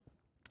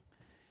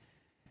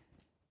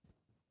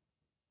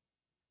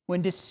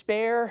When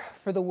despair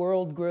for the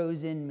world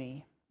grows in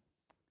me,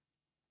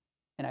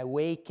 and I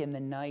wake in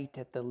the night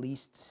at the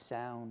least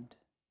sound,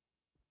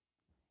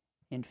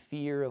 in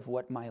fear of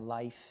what my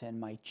life and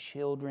my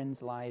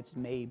children's lives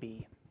may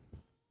be,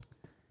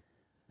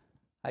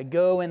 I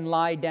go and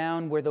lie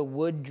down where the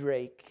wood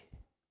drake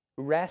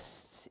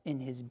rests in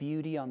his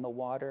beauty on the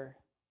water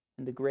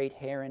and the great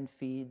heron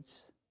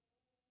feeds.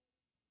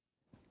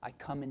 I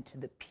come into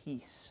the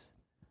peace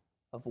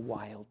of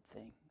wild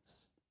things,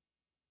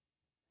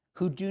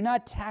 who do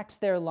not tax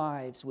their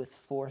lives with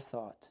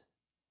forethought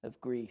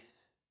of grief.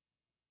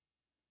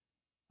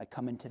 I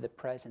come into the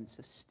presence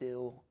of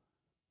still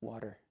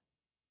water,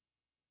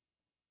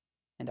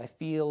 and I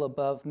feel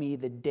above me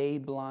the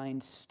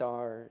day-blind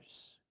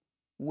stars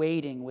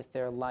waiting with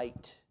their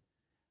light.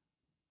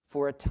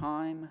 For a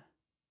time,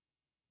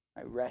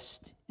 I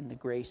rest in the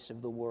grace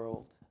of the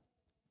world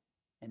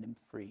and am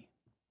free.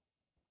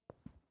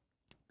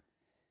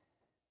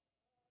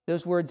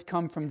 Those words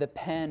come from the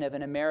pen of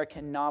an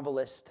American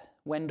novelist,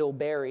 Wendell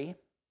Berry,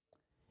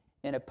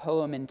 in a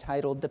poem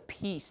entitled The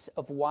Peace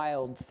of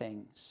Wild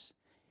Things.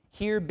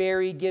 Here,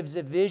 Berry gives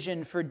a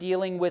vision for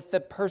dealing with the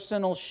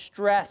personal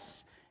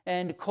stress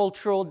and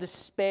cultural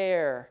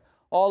despair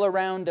all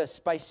around us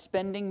by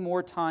spending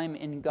more time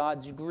in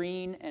God's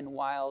green and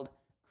wild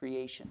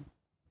creation,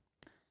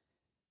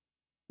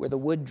 where the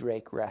wood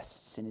drake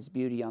rests in his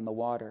beauty on the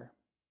water.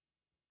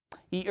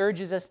 He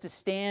urges us to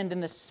stand in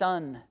the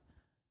sun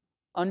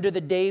under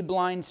the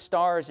day-blind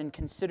stars and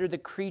consider the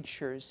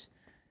creatures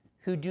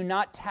who do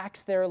not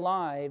tax their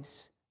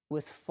lives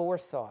with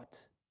forethought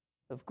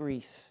of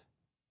grief.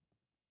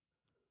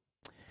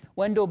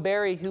 Wendell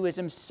Berry, who is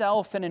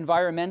himself an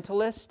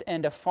environmentalist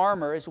and a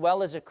farmer as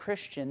well as a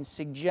Christian,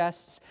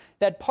 suggests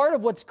that part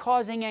of what's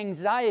causing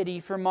anxiety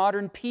for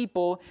modern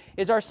people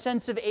is our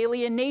sense of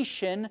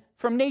alienation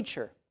from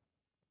nature.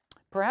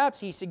 Perhaps,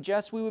 he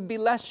suggests, we would be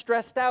less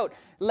stressed out,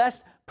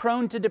 less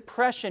prone to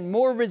depression,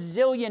 more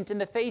resilient in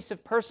the face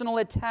of personal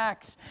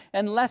attacks,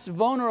 and less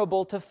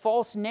vulnerable to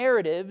false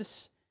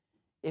narratives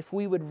if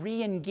we would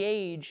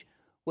re-engage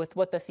with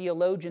what the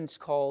theologians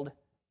called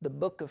the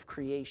book of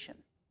creation.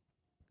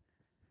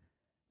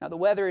 Now, the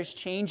weather is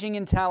changing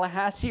in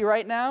Tallahassee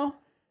right now,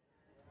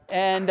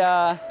 and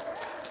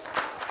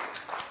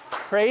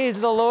praise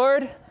the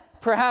Lord.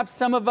 Perhaps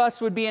some of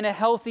us would be in a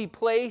healthy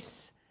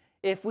place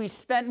if we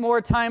spent more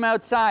time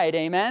outside,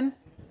 amen?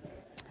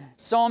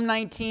 Psalm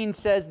 19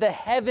 says, "The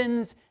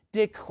heavens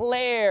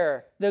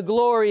declare the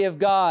glory of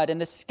God, and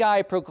the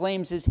sky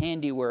proclaims His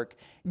handiwork.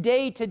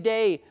 Day to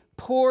day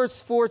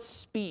pours forth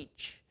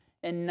speech,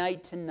 and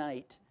night to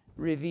night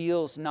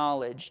reveals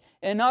knowledge."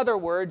 In other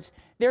words,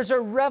 there's a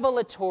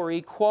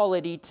revelatory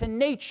quality to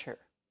nature.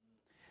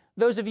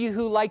 Those of you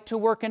who like to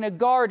work in a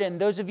garden,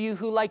 those of you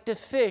who like to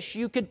fish,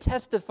 you could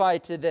testify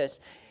to this.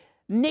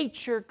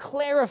 Nature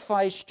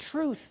clarifies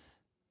truth.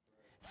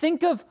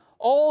 Think of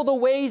all the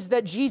ways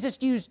that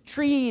Jesus used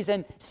trees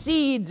and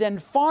seeds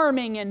and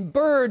farming and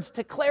birds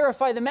to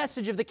clarify the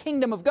message of the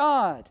kingdom of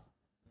God.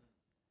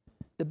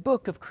 The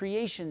book of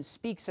creation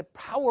speaks a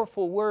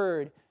powerful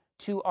word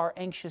to our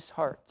anxious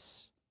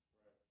hearts.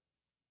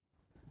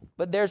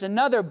 But there's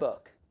another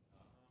book.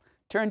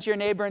 Turn to your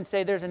neighbor and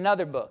say, there's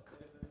another book.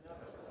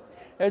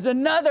 There's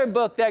another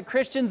book that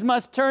Christians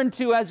must turn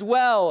to as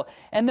well.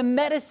 And the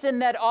medicine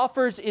that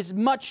offers is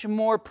much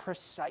more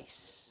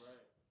precise.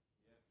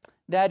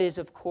 That is,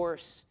 of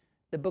course,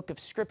 the book of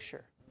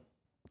Scripture.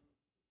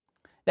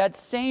 That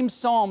same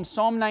psalm,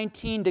 Psalm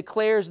 19,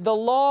 declares, "The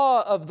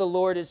law of the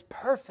Lord is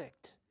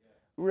perfect,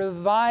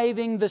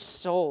 reviving the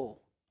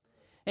soul."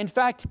 In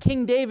fact,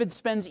 King David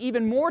spends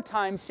even more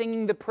time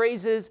singing the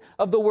praises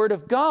of the Word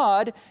of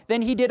God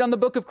than he did on the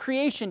book of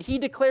creation. He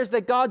declares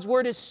that God's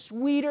Word is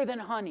sweeter than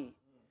honey,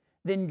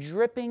 than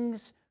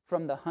drippings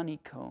from the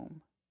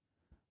honeycomb.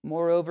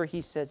 Moreover,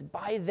 he says,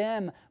 "By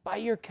them, by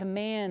your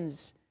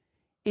commands,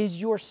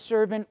 is your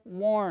servant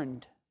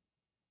warned.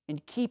 In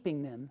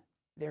keeping them,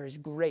 there is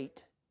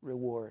great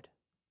reward."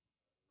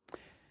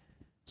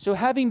 So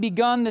having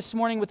begun this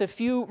morning with a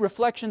few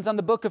reflections on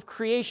the book of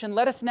creation,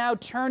 let us now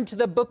turn to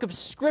the book of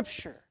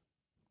Scripture.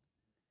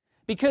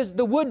 Because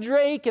the wood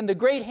drake and the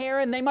great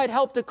heron, they might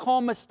help to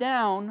calm us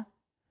down.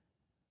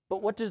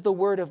 But what does the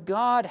Word of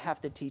God have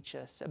to teach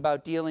us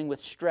about dealing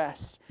with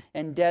stress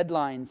and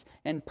deadlines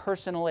and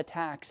personal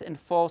attacks and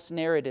false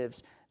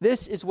narratives?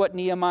 This is what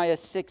Nehemiah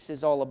 6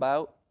 is all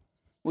about.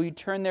 Will you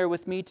turn there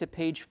with me to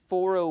page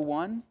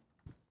 401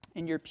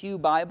 in your pew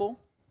Bible?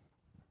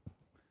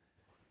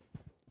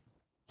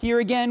 Here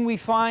again we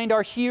find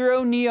our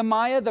hero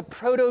Nehemiah, the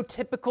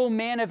prototypical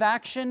man of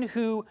action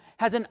who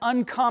has an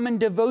uncommon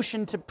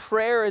devotion to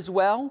prayer as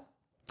well.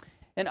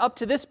 And up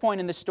to this point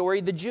in the story,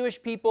 the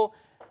Jewish people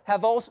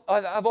have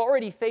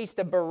already faced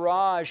a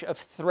barrage of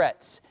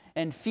threats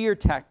and fear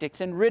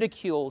tactics and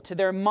ridicule to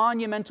their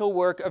monumental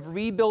work of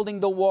rebuilding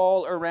the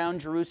wall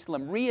around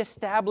Jerusalem,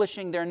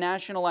 reestablishing their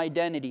national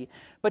identity.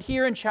 But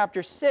here in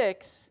chapter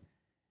 6,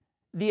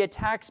 the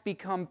attacks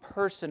become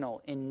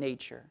personal in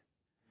nature.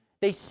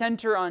 They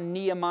center on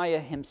Nehemiah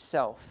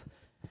himself.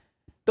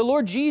 The The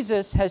Lord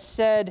Jesus has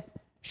said,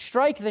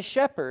 strike the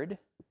shepherd,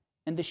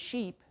 and the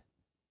sheep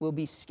will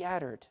be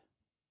scattered.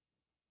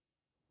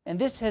 And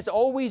this has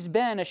always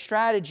been a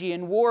strategy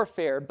in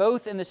warfare,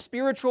 both in the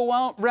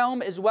spiritual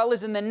realm as well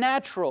as in the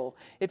natural.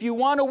 If you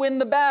want to win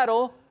the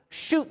battle,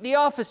 shoot the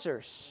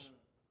officers.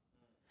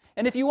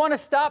 And if you want to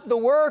stop the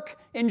work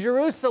in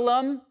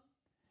Jerusalem,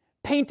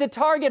 paint a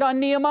target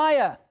on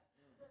Nehemiah.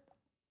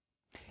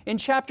 In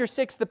chapter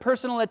 6, the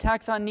personal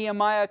attacks on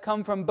Nehemiah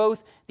come from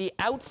both the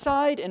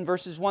outside in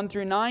verses 1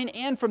 through 9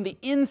 and from the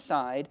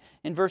inside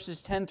in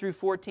verses 10 through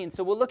 14.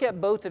 So we'll look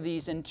at both of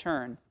these in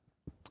turn.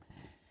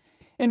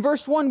 In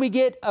verse 1, we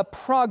get a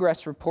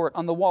progress report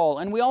on the wall,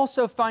 and we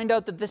also find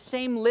out that the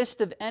same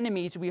list of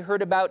enemies we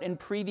heard about in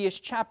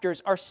previous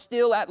chapters are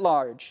still at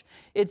large.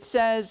 It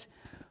says,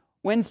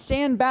 when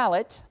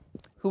Sanballat,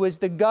 who is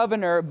the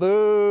governor,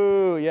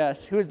 who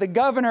is the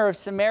governor of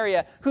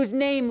Samaria, whose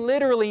name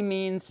literally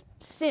means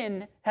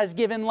sin has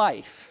given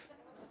life,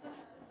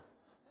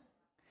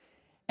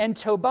 and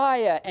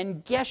Tobiah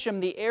and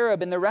Geshem the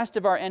Arab and the rest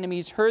of our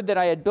enemies heard that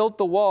I had built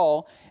the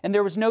wall, and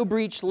there was no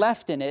breach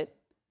left in it,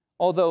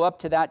 although up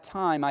to that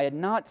time I had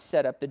not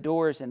set up the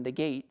doors and the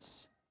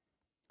gates.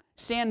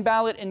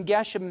 Sanballat and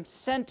Geshem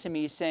sent to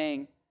me,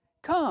 saying,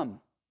 come,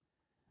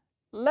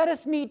 let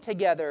us meet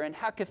together in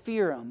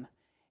Hakkephirim,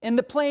 in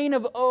the plain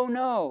of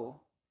Ono.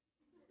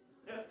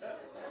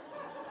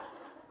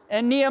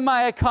 And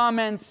Nehemiah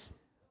comments,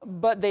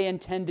 but they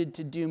intended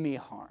to do me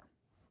harm.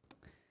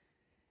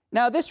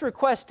 Now, this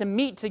request to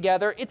meet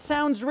together, it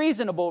sounds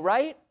reasonable,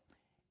 right?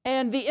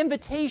 And the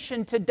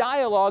invitation to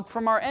dialogue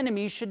from our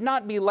enemies should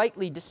not be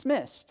lightly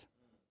dismissed.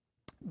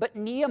 But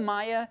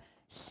Nehemiah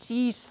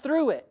sees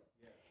through it.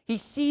 He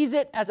sees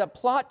it as a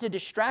plot to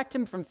distract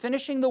him from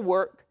finishing the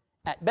work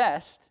at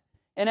best,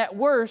 and at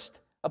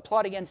worst, a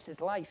plot against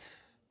his life.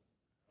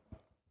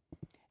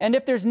 And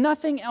if there's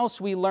nothing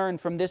else we learn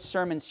from this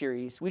sermon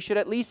series, we should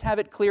at least have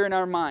it clear in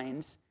our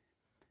minds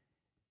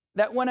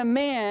that when a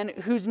man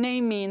whose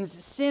name means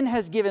sin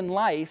has given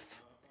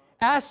life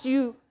asks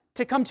you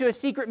to come to a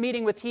secret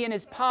meeting with he and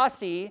his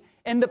posse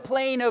in the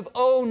plain of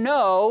oh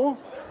no,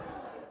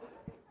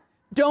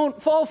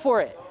 don't fall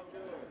for it.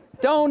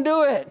 Don't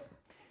do it.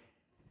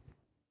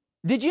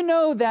 Did you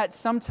know that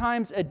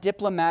sometimes a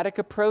diplomatic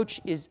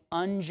approach is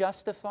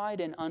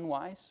unjustified and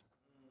unwise?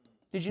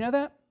 Did you know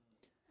that?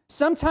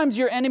 Sometimes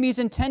your enemy's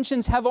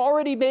intentions have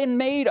already been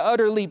made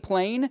utterly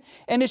plain,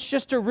 and it's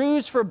just a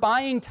ruse for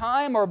buying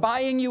time or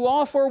buying you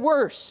off or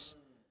worse.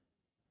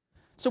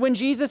 So when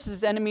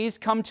Jesus' enemies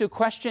come to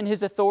question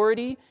his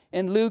authority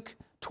in Luke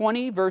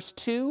 20, verse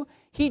 2,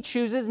 he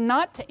chooses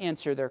not to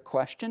answer their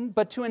question,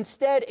 but to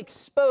instead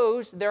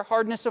expose their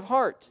hardness of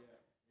heart.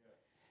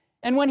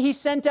 And when he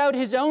sent out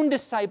his own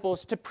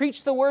disciples to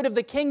preach the word of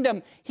the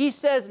kingdom, he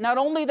says not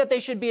only that they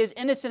should be as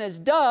innocent as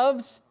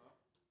doves,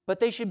 but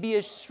they should be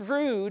as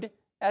shrewd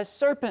as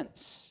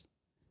serpents.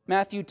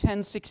 Matthew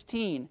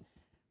 10:16.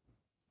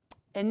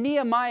 And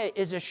Nehemiah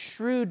is a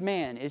shrewd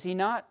man, is he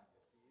not?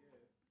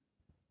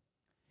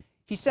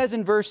 He says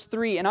in verse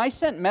 3, and I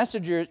sent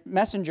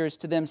messengers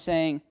to them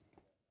saying,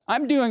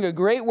 I'm doing a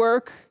great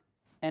work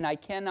and I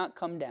cannot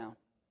come down.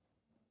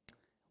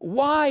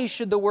 Why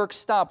should the work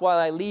stop while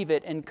I leave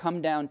it and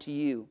come down to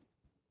you?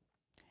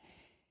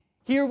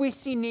 Here we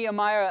see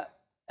Nehemiah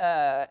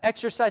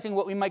exercising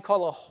what we might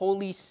call a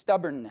holy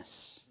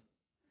stubbornness.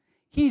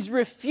 He's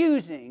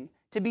refusing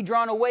to be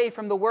drawn away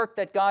from the work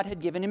that God had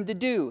given him to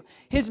do.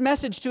 His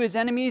message to his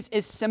enemies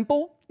is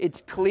simple.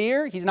 It's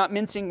clear. He's not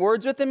mincing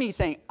words with them. He's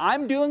saying,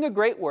 I'm doing a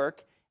great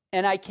work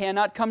and I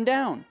cannot come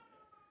down.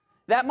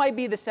 That might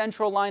be the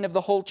central line of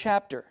the whole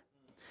chapter.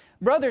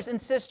 Brothers and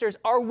sisters,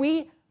 are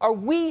we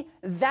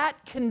that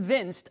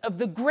convinced of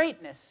the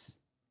greatness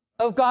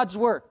of God's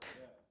work?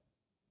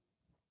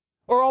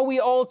 Or are we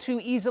all too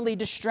easily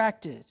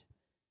distracted?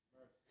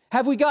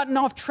 Have we gotten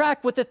off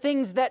track with the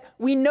things that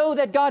we know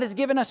that God has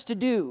given us to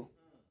do?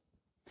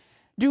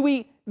 Do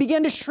we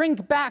begin to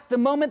shrink back the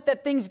moment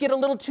that things get a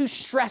little too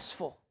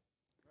stressful,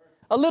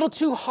 a little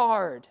too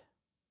hard?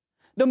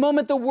 The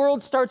moment the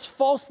world starts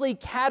falsely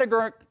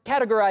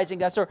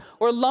categorizing us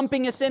or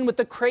lumping us in with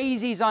the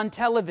crazies on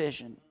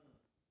television?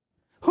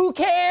 Who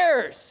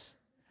cares?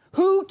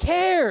 Who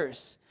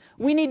cares?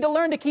 We need to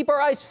learn to keep our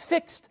eyes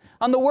fixed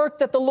on the work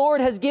that the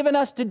Lord has given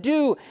us to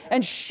do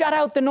and shut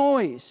out the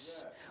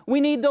noise. We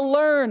need to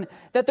learn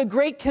that the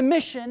Great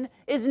Commission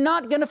is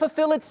not going to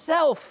fulfill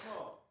itself.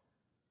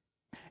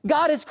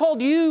 God has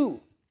called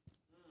you.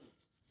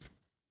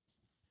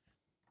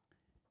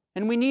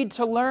 And we need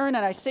to learn,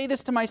 and I say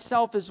this to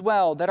myself as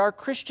well, that our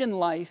Christian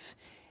life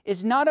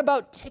is not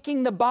about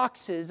ticking the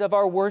boxes of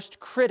our worst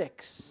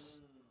critics.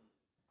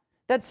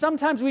 That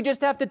sometimes we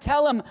just have to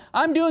tell them,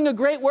 I'm doing a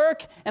great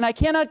work and I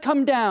cannot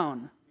come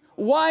down.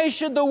 Why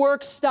should the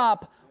work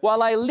stop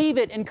while I leave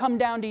it and come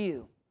down to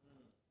you?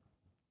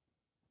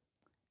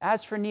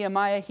 As for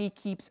Nehemiah, he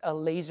keeps a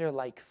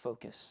laser-like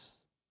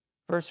focus.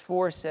 Verse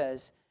 4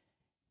 says,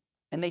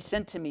 and they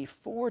sent to me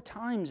 4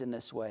 times in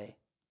this way,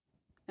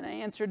 and I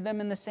answered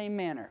them in the same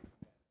manner.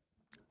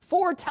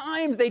 4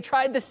 times they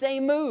tried the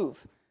same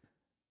move.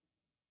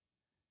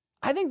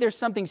 I think there's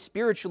something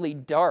spiritually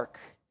dark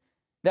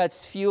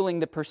that's fueling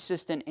the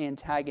persistent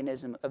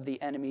antagonism of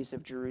the enemies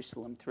of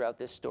Jerusalem throughout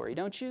this story,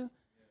 don't you?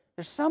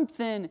 There's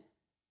something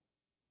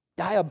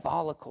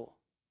diabolical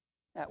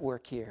at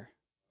work here.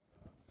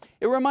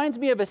 It reminds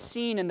me of a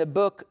scene in the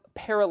book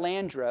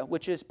Perelandra,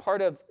 which is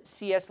part of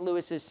C.S.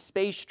 Lewis's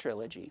Space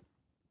Trilogy.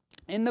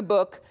 In the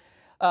book,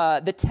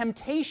 the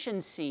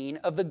temptation scene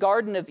of the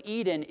Garden of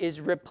Eden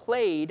is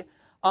replayed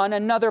on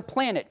another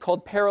planet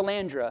called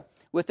Perelandra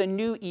with a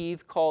new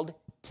Eve called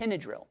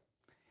Tinadril.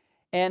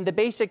 And the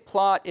basic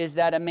plot is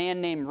that a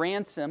man named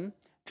Ransom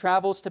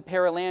travels to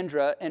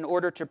Perelandra in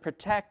order to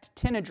protect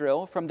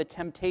Tinadril from the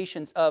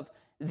temptations of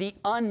the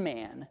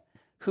unman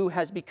who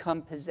has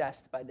become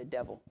possessed by the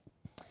devil.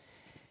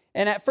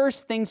 And at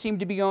first, things seem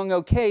to be going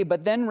okay,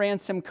 but then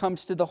Ransom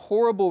comes to the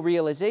horrible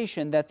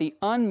realization that the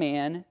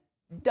unman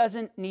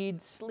doesn't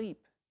need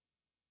sleep.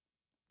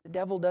 The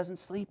devil doesn't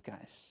sleep,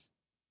 guys.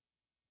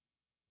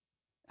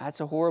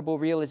 That's a horrible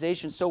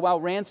realization. So while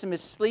Ransom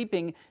is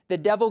sleeping, the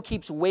devil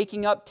keeps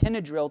waking up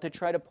Tinadril to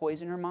try to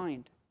poison her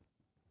mind.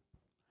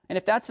 And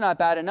if that's not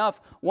bad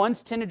enough,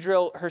 once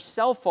Tinadril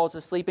herself falls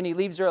asleep and he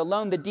leaves her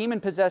alone, the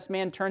demon-possessed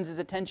man turns his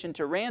attention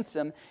to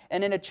Ransom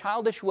and in a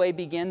childish way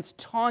begins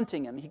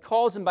taunting him. He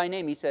calls him by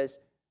name. He says,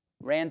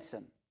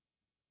 "Ransom."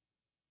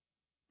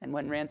 And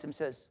when Ransom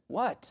says,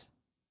 "What?"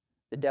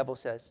 the devil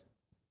says,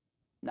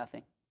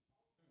 "Nothing."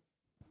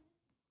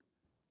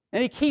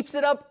 And he keeps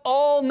it up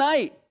all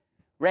night.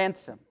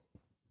 Ransom,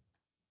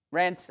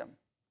 ransom,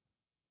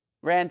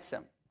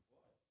 ransom,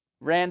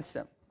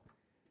 ransom.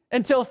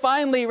 Until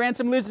finally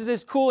Ransom loses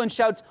his cool and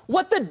shouts,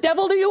 "What the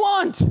devil do you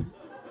want?"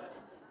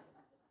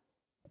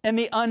 And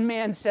the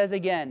unman says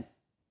again,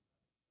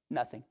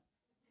 "Nothing."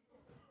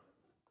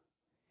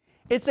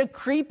 It's a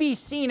creepy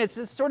scene. It's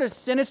this sort of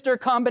sinister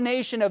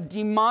combination of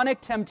demonic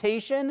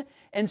temptation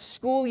and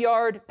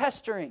schoolyard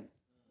pestering.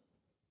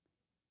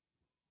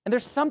 And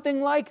there's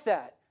something like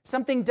that.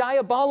 Something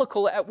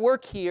diabolical at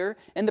work here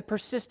in the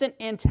persistent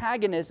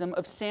antagonism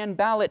of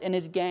Sanballat and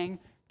his gang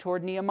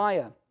toward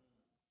Nehemiah.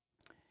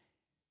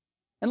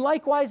 And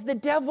likewise, the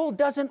devil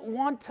doesn't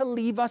want to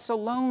leave us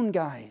alone,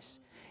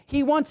 guys.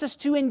 He wants us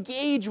to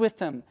engage with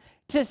him,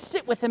 to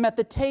sit with him at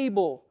the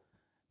table,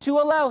 to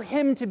allow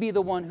him to be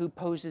the one who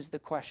poses the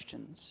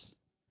questions.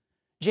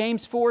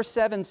 James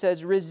 4:7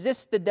 says,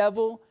 "Resist the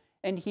devil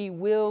and he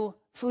will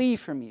flee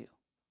from you."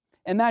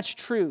 And that's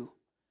true.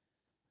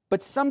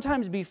 But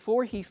sometimes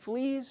before he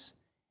flees,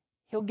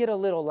 he'll get a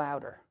little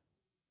louder.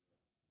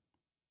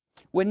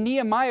 When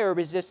Nehemiah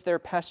resists their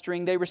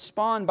pestering, they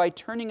respond by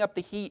turning up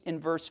the heat in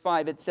verse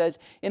 5. It says,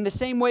 "In the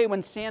same way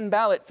when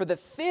Sanballat for the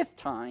 5th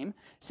time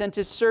sent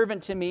his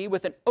servant to me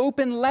with an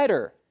open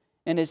letter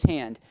in his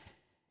hand."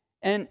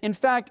 And in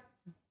fact,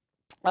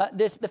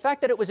 the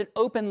fact that it was an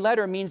open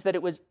letter means that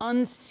it was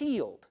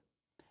unsealed.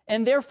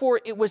 And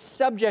therefore, it was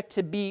subject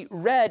to be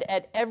read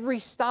at every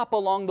stop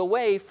along the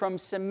way from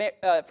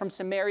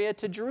Samaria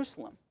to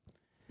Jerusalem.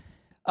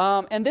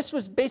 And this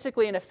was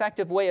basically an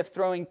effective way of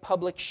throwing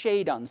public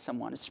shade on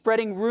someone,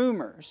 spreading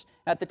rumors.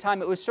 At the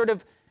time, it was sort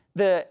of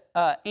the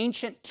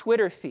ancient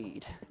Twitter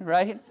feed,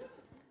 right?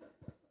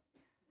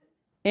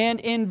 And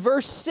in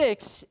verse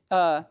 6,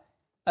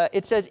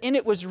 it says, "In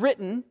it was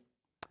written,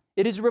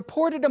 it is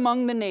reported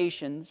among the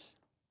nations,"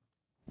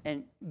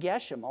 and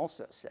Geshem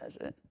also says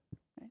it.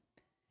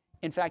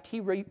 In fact, he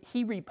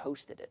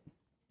reposted it,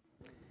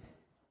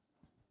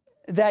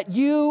 "that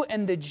you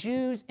and the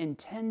Jews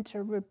intend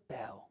to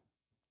rebel."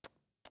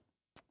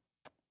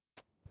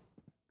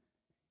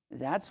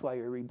 That's why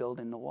you're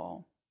rebuilding the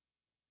wall.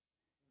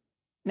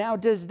 Now,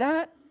 does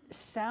that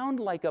sound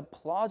like a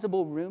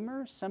plausible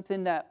rumor?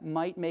 Something that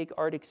might make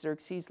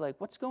Artaxerxes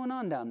like, "What's going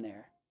on down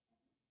there?"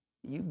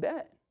 You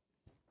bet.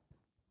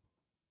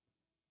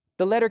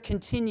 The letter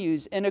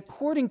continues, "And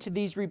according to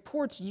these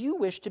reports, you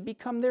wish to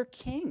become their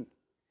king.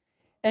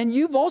 And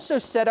you've also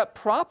set up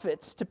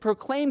prophets to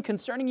proclaim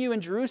concerning you in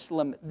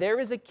Jerusalem,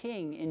 there is a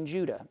king in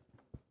Judah."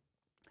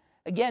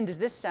 Again, does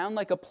this sound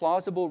like a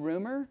plausible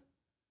rumor?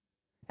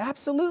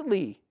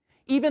 Absolutely.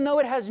 Even though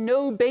it has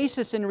no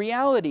basis in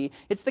reality,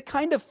 it's the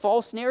kind of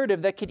false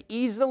narrative that could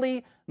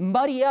easily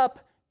muddy up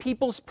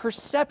people's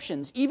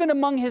perceptions, even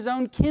among his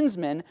own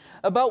kinsmen,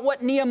 about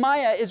what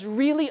Nehemiah is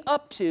really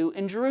up to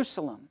in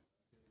Jerusalem.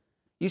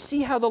 You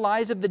see how the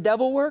lies of the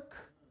devil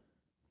work?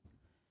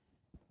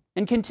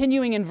 And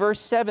continuing in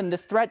verse 7, the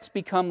threats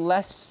become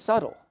less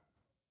subtle.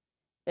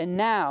 "And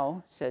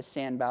now," says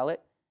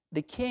Sanballat,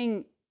 "the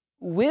king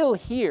will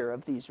hear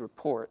of these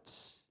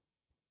reports."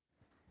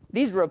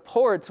 These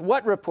reports,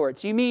 what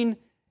reports? You mean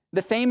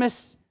the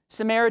famous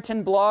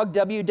Samaritan blog,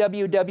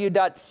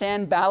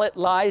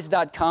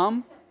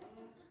 www.sanballatlies.com?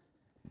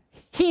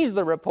 He's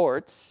the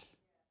reports.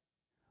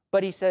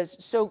 But he says,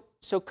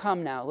 so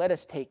come now, let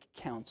us take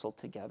counsel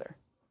together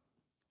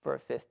for a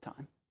 5th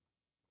time.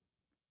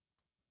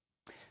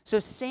 So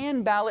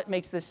Sanballat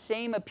makes the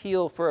same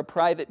appeal for a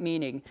private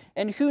meeting.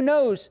 And who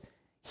knows,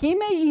 he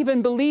may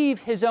even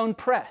believe his own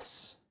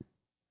press.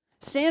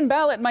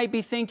 Sanballat might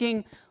be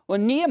thinking, well,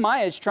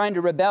 Nehemiah is trying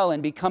to rebel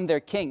and become their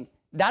king.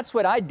 That's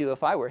what I'd do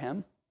if I were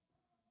him.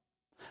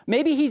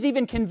 Maybe he's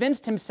even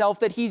convinced himself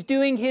that he's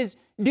doing his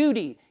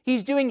duty.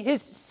 He's doing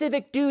his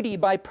civic duty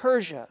by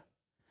Persia,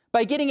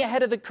 by getting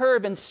ahead of the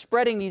curve and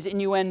spreading these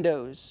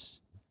innuendos.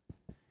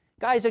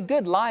 Guys, a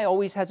good lie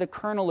always has a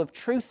kernel of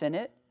truth in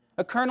it,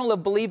 a kernel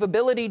of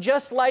believability,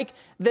 just like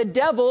the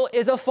devil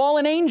is a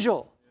fallen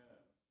angel.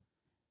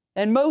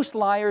 And most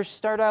liars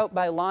start out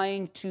by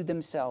lying to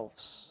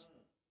themselves.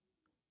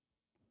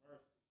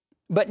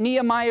 But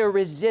Nehemiah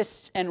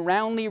resists and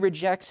roundly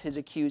rejects his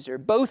accuser,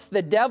 both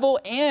the devil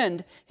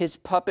and his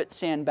puppet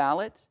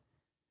Sanballat.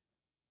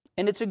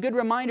 And it's a good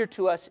reminder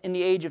to us in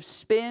the age of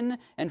spin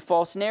and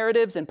false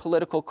narratives and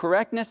political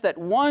correctness that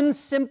one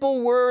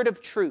simple word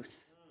of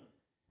truth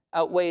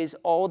outweighs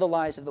all the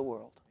lies of the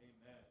world.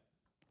 Amen.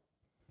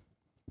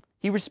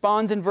 He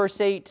responds in verse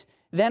 8,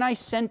 "Then I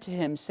sent to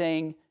him,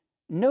 saying,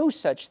 'No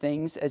such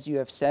things as you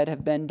have said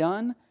have been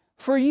done,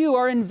 for you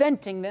are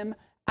inventing them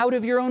out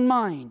of your own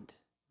mind.'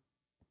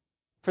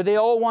 For they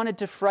all wanted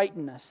to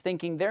frighten us,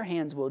 thinking their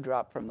hands will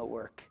drop from the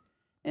work,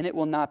 and it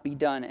will not be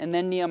done." And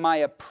then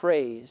Nehemiah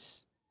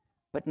prays,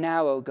 "But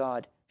now, O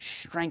God,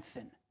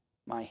 strengthen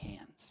my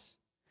hands."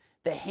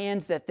 The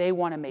hands that they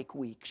want to make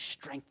weak,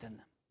 strengthen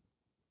them.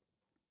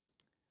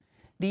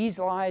 These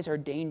lies are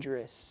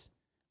dangerous,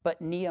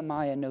 but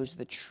Nehemiah knows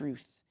the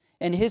truth.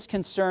 And his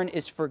concern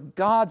is for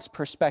God's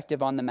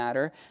perspective on the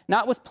matter,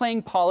 not with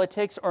playing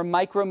politics or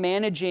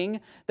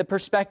micromanaging the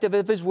perspective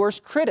of his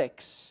worst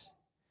critics.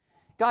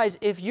 Guys,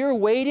 if you're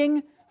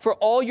waiting for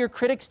all your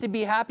critics to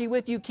be happy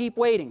with you, keep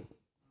waiting.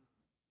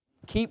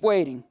 Keep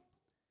waiting.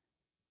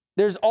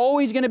 There's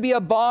always going to be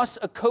a boss,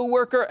 a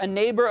coworker, a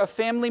neighbor, a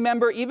family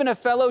member, even a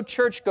fellow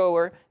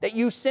churchgoer that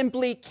you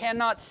simply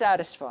cannot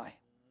satisfy.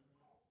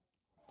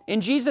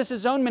 In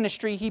Jesus' own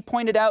ministry, he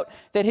pointed out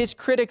that his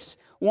critics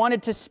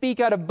wanted to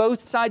speak out of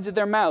both sides of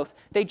their mouth.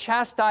 They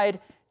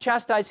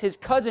chastised his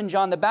cousin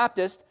John the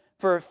Baptist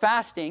for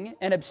fasting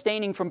and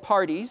abstaining from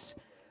parties,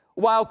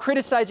 while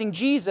criticizing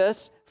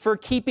Jesus for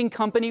keeping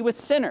company with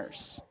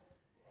sinners.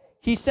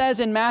 He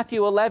says in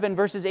Matthew 11,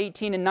 verses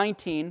 18 and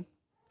 19,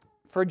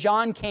 "For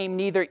John came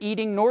neither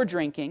eating nor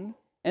drinking,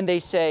 and they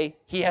say,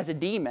 'He has a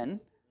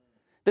demon.'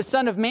 The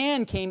Son of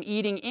Man came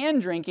eating and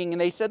drinking,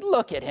 and they said,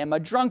 'Look at him, a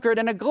drunkard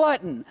and a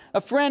glutton,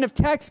 a friend of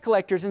tax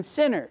collectors and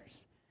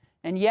sinners.'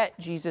 And yet,"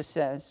 Jesus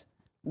says,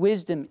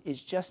 "wisdom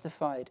is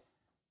justified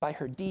by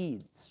her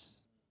deeds."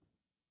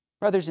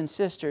 Brothers and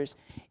sisters,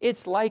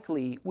 it's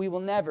likely we will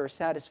never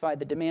satisfy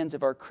the demands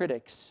of our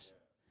critics.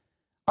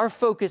 Our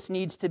focus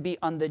needs to be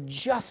on the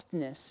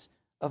justness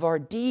of our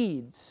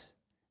deeds,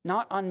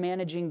 not on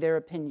managing their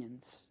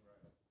opinions.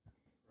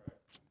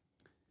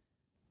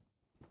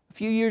 A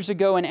few years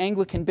ago, an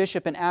Anglican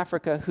bishop in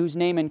Africa, whose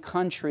name and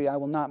country I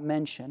will not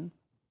mention,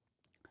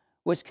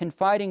 was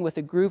confiding with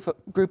a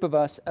group of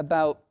us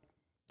about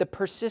the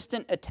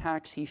persistent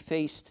attacks he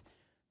faced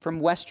from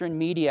Western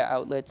media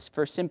outlets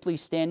for simply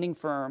standing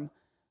firm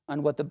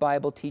on what the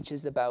Bible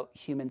teaches about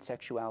human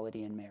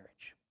sexuality and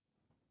marriage.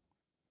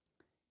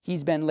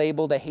 He's been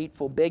labeled a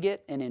hateful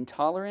bigot and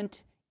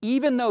intolerant,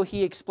 even though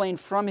he explained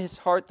from his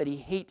heart that he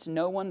hates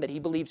no one, that he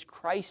believes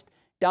Christ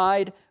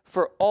died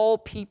for all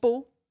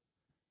people.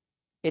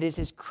 It is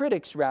his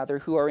critics, rather,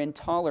 who are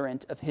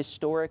intolerant of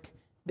historic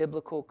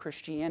biblical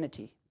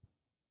Christianity.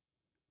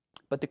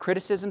 But the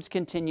criticisms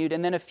continued,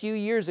 and then a few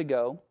years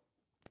ago,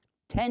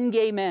 10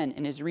 gay men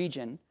in his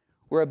region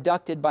were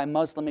abducted by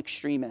Muslim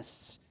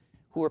extremists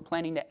who were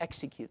planning to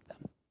execute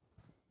them.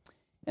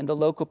 And the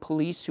local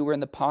police, who were in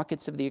the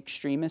pockets of the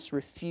extremists,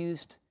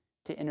 refused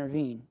to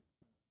intervene.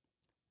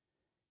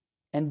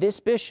 And this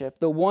bishop,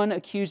 the one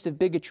accused of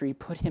bigotry,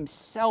 put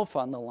himself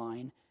on the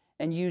line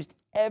and used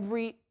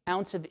every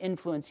ounce of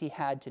influence he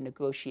had to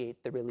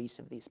negotiate the release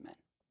of these men.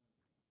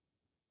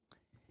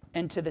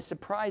 And to the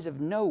surprise of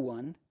no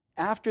one,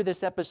 after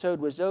this episode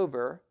was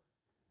over,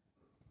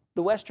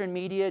 the Western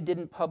media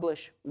didn't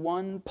publish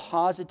one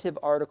positive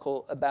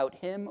article about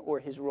him or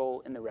his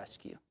role in the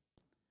rescue.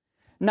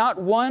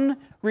 Not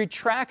one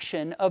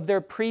retraction of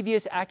their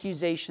previous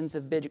accusations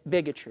of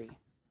bigotry.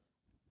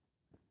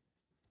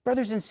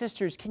 Brothers and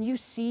sisters, can you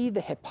see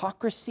the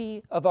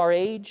hypocrisy of our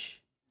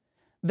age?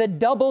 The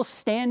double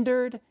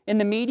standard in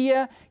the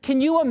media?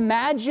 Can you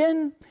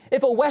imagine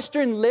if a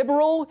Western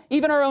liberal,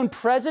 even our own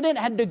president,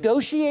 had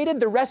negotiated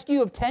the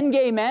rescue of 10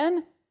 gay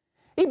men?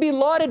 He'd be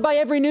lauded by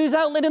every news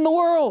outlet in the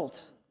world.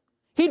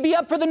 He'd be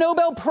up for the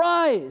Nobel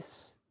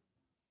Prize.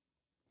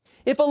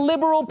 If a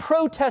liberal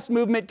protest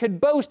movement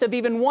could boast of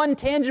even one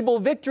tangible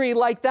victory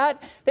like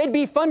that, they'd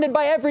be funded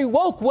by every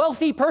woke,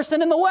 wealthy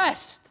person in the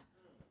West.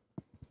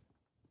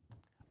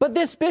 But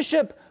this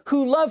bishop,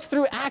 who loved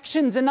through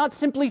actions and not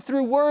simply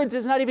through words,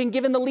 is not even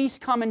given the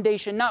least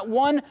commendation, not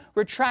one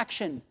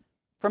retraction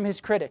from his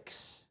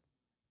critics.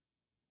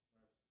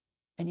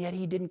 And yet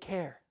he didn't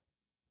care.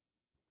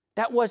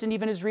 That wasn't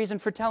even his reason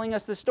for telling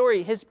us the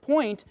story. His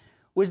point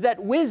was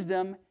that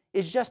wisdom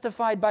is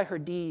justified by her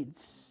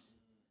deeds.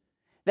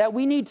 That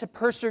we need to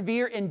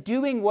persevere in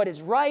doing what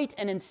is right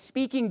and in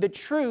speaking the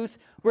truth,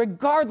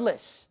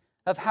 regardless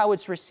of how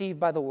it's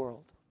received by the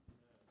world.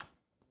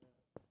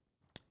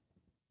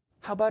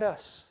 How about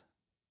us?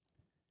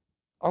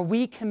 Are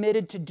we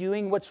committed to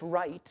doing what's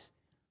right,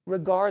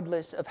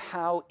 regardless of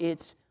how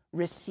it's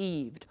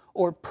received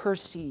or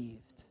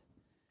perceived?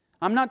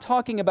 I'm not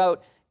talking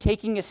about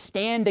taking a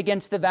stand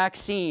against the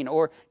vaccine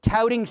or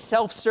touting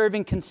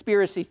self-serving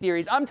conspiracy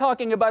theories. I'm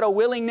talking about a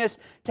willingness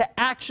to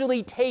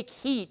actually take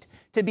heed,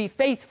 to be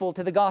faithful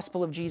to the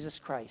gospel of Jesus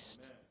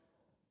Christ.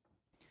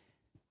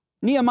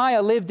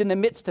 Nehemiah lived in the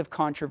midst of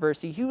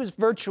controversy. He was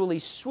virtually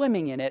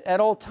swimming in it at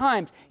all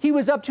times. He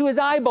was up to his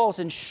eyeballs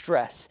in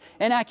stress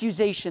and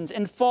accusations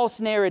and false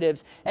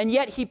narratives, and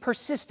yet he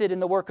persisted in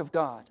the work of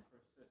God.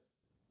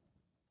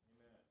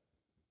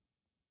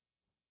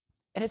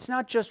 And it's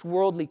not just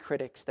worldly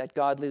critics that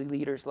godly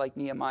leaders like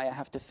Nehemiah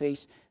have to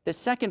face. The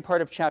second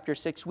part of chapter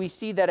 6, we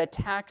see that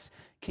attacks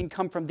can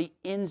come from the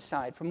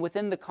inside, from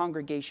within the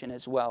congregation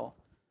as well.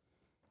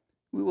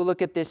 We will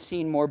look at this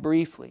scene more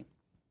briefly.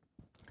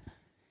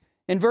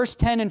 In verse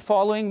 10 and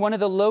following, one of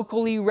the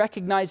locally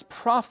recognized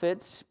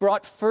prophets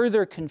brought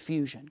further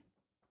confusion.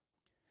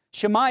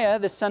 Shemaiah,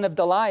 the son of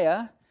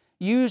Delaiah,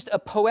 used a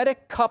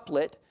poetic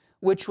couplet,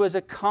 which was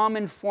a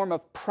common form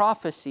of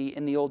prophecy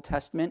in the Old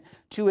Testament,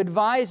 to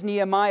advise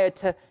Nehemiah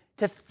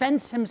to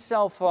fence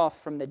himself off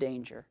from the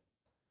danger.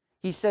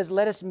 He says,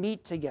 "Let us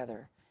meet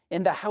together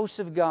in the house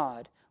of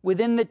God,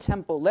 within the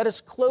temple. Let us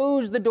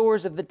close the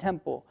doors of the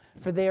temple,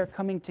 for they are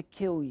coming to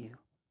kill you.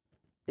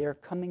 They are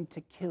coming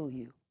to kill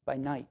you by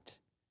night."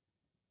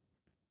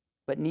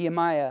 But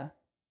Nehemiah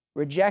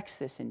rejects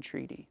this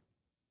entreaty,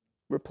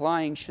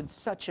 replying, "Should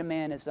such a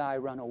man as I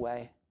run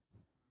away?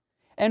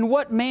 And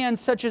what man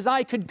such as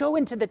I could go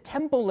into the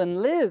temple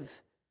and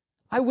live?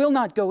 I will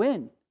not go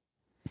in."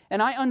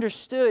 And I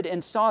understood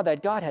and saw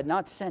that God had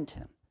not sent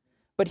him,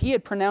 but he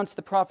had pronounced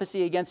the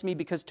prophecy against me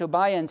because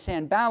Tobiah and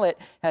Sanballat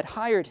had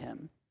hired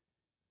him.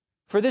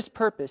 For this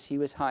purpose he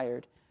was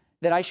hired,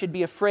 that I should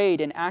be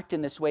afraid and act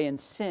in this way and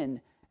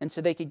sin, and so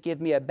they could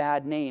give me a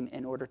bad name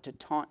in order to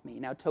taunt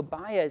me. Now,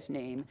 Tobiah's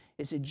name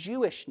is a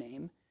Jewish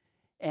name,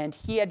 and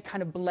he had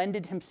kind of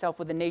blended himself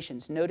with the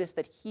nations. Notice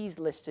that he's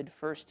listed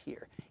first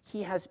here.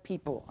 He has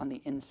people on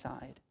the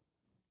inside.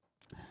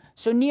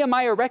 So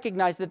Nehemiah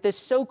recognized that this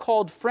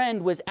so-called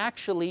friend was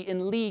actually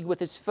in league with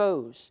his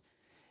foes,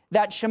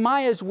 that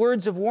Shemaiah's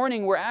words of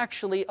warning were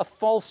actually a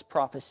false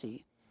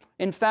prophecy.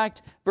 In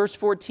fact, verse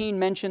 14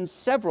 mentions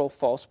several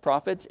false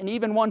prophets and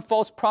even one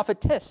false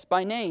prophetess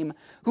by name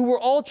who were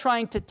all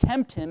trying to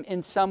tempt him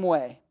in some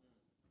way.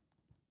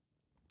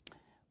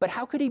 But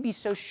how could he be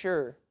so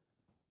sure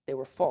they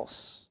were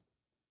false?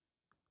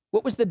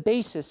 What was the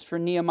basis for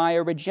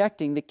Nehemiah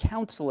rejecting the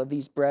counsel of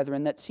these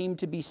brethren that seemed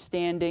to be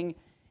standing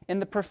in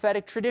the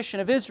prophetic tradition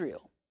of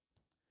Israel?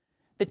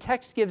 The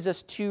text gives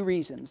us two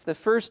reasons. The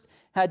first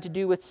had to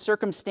do with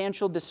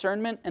circumstantial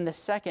discernment, and the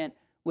second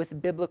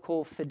with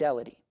biblical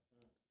fidelity.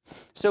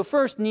 So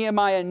first,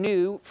 Nehemiah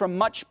knew from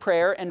much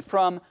prayer and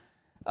from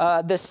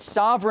the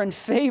sovereign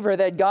favor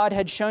that God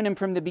had shown him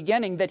from the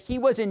beginning that he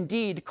was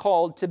indeed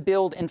called to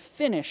build and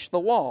finish the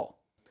wall,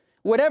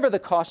 whatever the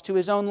cost to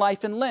his own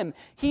life and limb.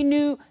 He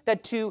knew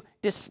that to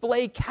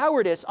display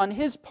cowardice on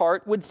his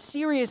part would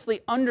seriously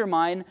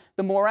undermine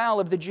the morale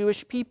of the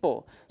Jewish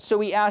people.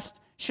 So he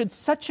asked, "Should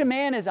such a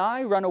man as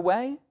I run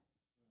away?"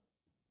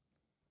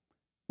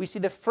 We see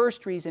the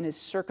first reason is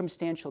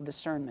circumstantial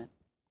discernment.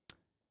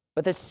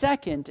 But the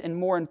second and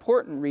more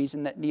important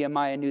reason that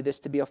Nehemiah knew this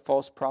to be a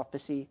false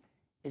prophecy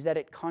is that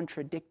it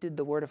contradicted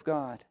the Word of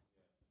God.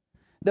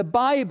 The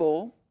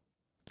Bible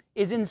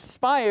is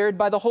inspired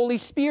by the Holy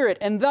Spirit,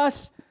 and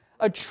thus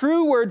a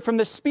true word from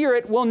the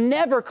Spirit will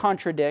never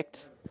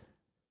contradict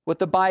what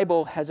the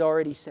Bible has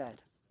already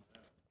said.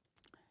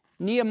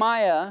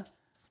 Nehemiah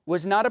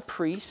was not a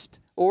priest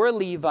or a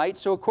Levite,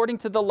 so according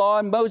to the law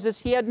of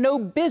Moses, he had no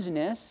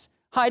business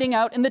hiding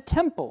out in the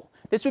temple.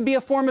 This would be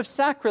a form of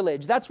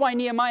sacrilege. That's why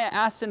Nehemiah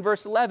asks in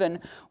verse 11,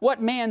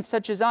 "What man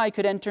such as I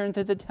could enter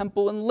into the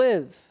temple and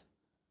live?"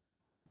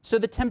 So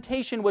the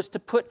temptation was to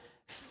put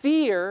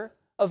fear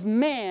of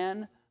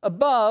man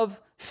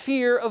above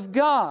fear of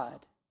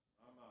God.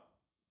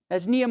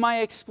 As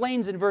Nehemiah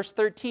explains in verse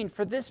 13,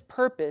 "For this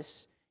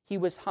purpose he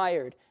was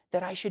hired,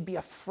 that I should be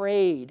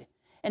afraid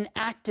and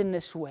act in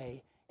this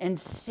way and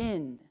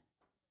sin,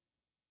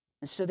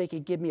 and so they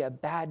could give me a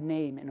bad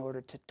name in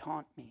order to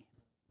taunt me."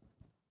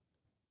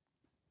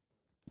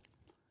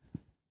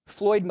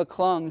 Floyd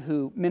McClung,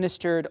 who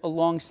ministered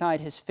alongside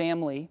his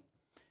family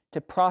to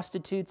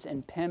prostitutes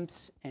and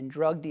pimps and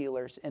drug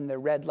dealers in the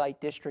red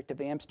light district of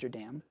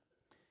Amsterdam,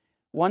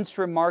 once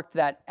remarked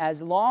that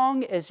as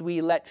long as we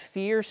let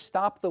fear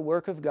stop the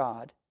work of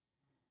God,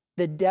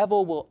 the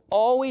devil will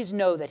always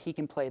know that he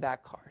can play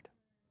that card.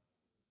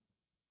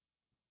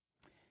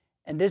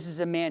 And this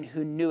is a man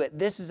who knew it.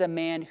 This is a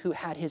man who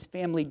had his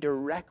family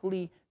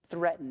directly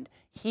threatened.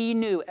 He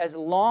knew as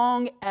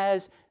long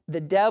as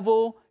the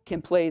devil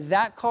can play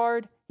that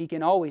card, he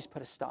can always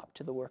put a stop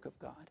to the work of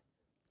God.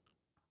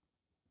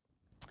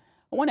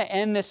 I want to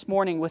end this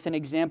morning with an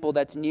example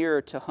that's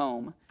nearer to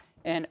home.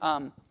 And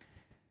at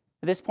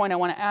this point, I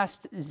want to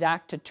ask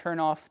Zach to turn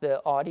off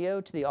the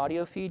audio to the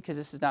audio feed because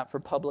this is not for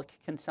public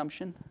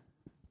consumption.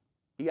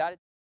 You got it?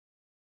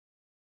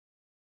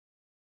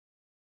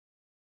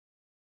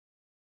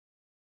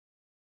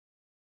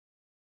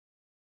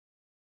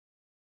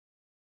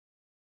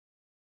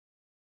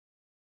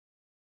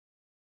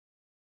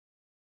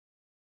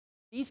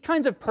 These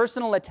kinds of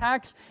personal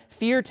attacks,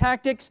 fear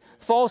tactics,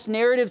 false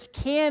narratives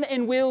can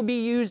and will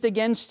be used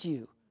against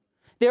you.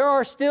 There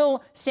are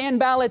still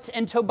Sanballats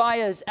and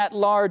Tobiahs at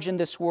large in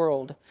this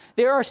world.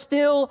 There are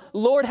still,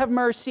 Lord have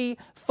mercy,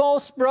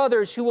 false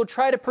brothers who will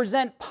try to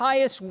present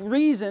pious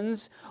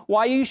reasons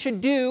why you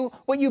should do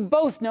what you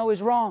both know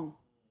is wrong.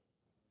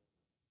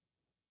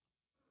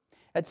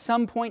 At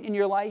some point in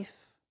your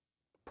life,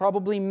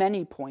 probably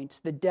many points,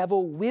 the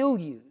devil will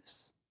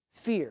use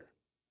fear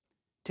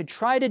to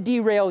try to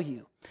derail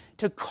you,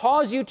 to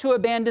cause you to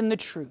abandon the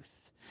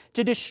truth,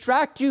 to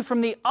distract you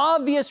from the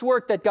obvious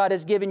work that God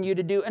has given you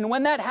to do. And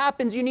when that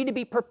happens, you need to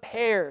be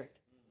prepared.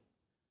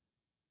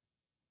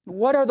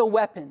 What are the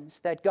weapons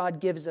that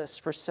God gives us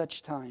for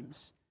such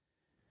times?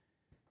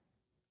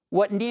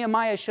 What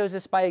Nehemiah shows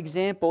us by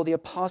example, the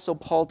Apostle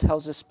Paul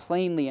tells us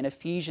plainly in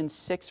Ephesians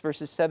 6,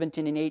 verses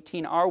 17 and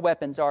 18, our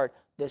weapons are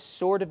the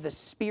sword of the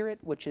Spirit,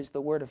 which is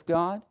the Word of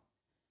God,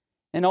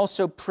 and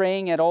also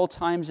praying at all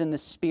times in the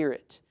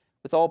Spirit,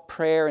 with all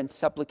prayer and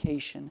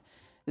supplication.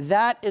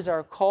 That is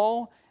our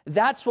call.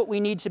 That's what we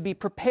need to be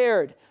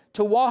prepared,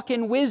 to walk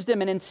in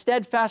wisdom and in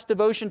steadfast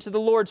devotion to the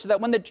Lord, so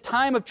that when the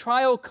time of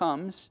trial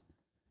comes,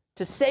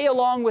 to say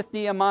along with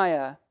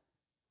Nehemiah,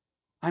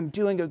 I'm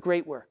doing a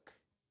great work,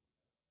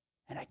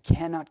 and I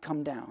cannot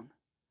come down.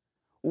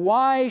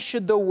 Why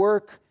should the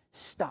work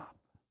stop?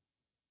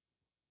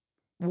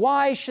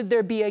 Why should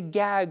there be a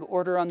gag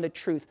order on the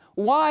truth?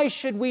 Why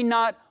should we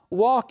not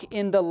walk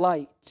in the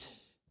light?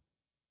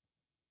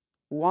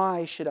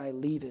 Why should I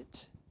leave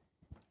it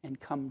and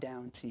come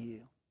down to you?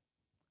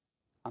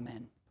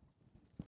 Amen.